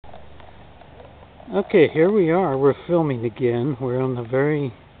Okay, here we are. We're filming again. We're on the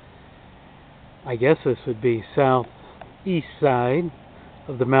very, I guess this would be southeast side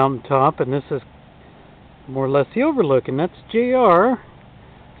of the mountaintop, and this is more or less the overlook, and that's JR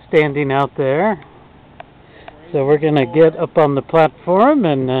standing out there. So we're going to get up on the platform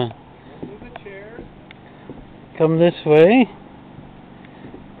and come this way.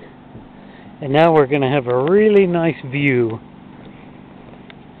 And now we're going to have a really nice view.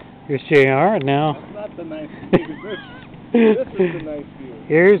 Here's JR, and now... That's not the nice view. This is the nice view.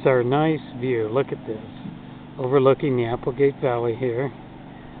 Here's our nice view. Look at this. Overlooking the Applegate Valley here.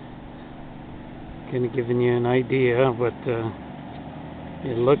 Kind of giving you an idea of what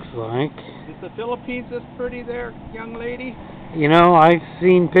it looks like. Is the Philippines this pretty there, young lady? You know, I've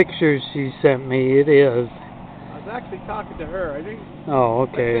seen pictures she sent me. It is. I was actually talking to her. I think. Oh,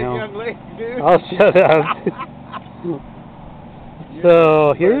 okay. Young lady, dude. I'll shut up.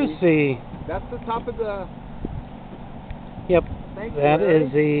 So here's the... That's the top of the... Yep, that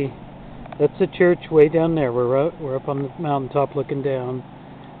is the... That's the church way down there. We're up on the mountaintop looking down.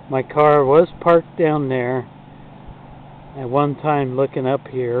 My car was parked down there at one time looking up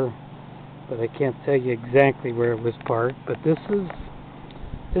here, but I can't tell you exactly where it was parked. But this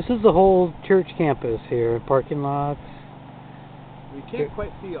is the whole church campus here. Parking lots. We can't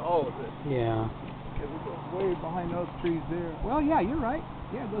quite see all of it. Yeah. It goes way behind those trees there. Well, yeah, you're right.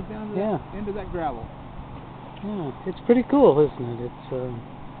 Yeah, it goes down to that, into that gravel. Yeah, it's pretty cool, isn't it? It's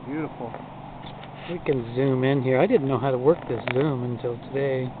beautiful. We can zoom in here. I didn't know how to work this zoom until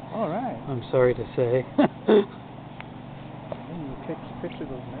today. All right. I'm sorry to say. You picture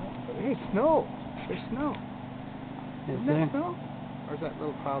those mountains. Hey, snow. There's snow. Isn't there snow? Or is that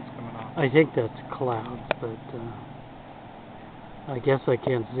little clouds coming off? I think that's clouds, but I guess I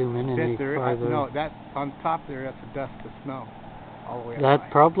can't zoom in any farther. No, that on top there, that's a dust of snow. All the way up. That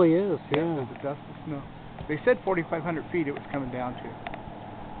probably is, yeah. That's a dust of snow. They said 4,500 feet it was coming down to.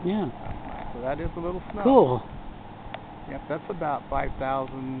 Yeah. So that is a little snow. Cool. Yep, that's about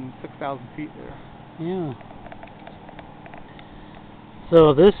 5,000, 6,000 feet there. Yeah.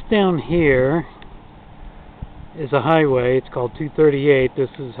 So this down here is a highway. It's called 238. This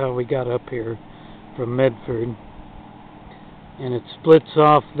is how we got up here from Medford. And it splits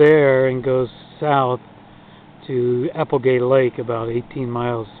off there and goes south to Applegate Lake, about 18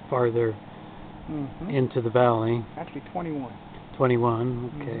 miles farther into the valley. Actually 21.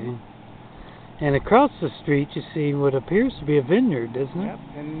 21, okay. And across the street you see what appears to be a vineyard, isn't it? Yep,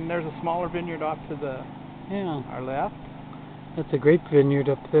 and there's a smaller vineyard off to the our left. That's a grape vineyard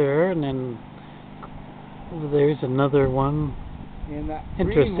up there, and then over there's another one. And that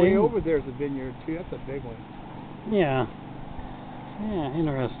interesting. Green way over there's a vineyard too. That's a big one. Yeah. Yeah,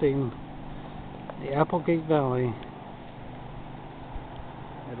 interesting. The Applegate Valley.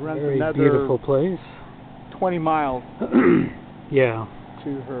 It runs very another beautiful place. 20 miles. Yeah.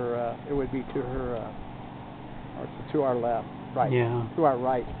 To her, it would be to her, or to our left, right. Yeah. To our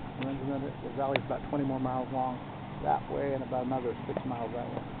right. It runs another. The valley's about 20 more miles long that way, and about another 6 miles that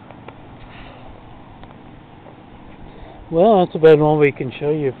way. Well, that's about all we can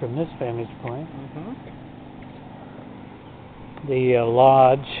show you from this vantage point. The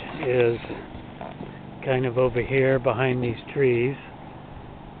lodge is kind of over here behind these trees.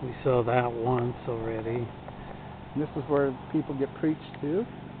 We saw that once already. And this is where people get preached to.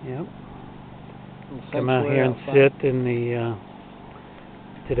 Yep. Come out here and sit in the,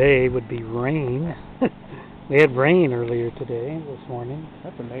 today would be rain. We had rain earlier today, this morning.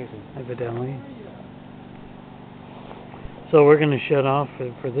 That's amazing. Evidently. So we're going to shut off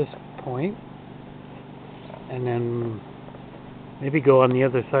for this point, and then maybe go on the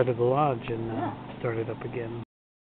other side of the lodge and start it up again.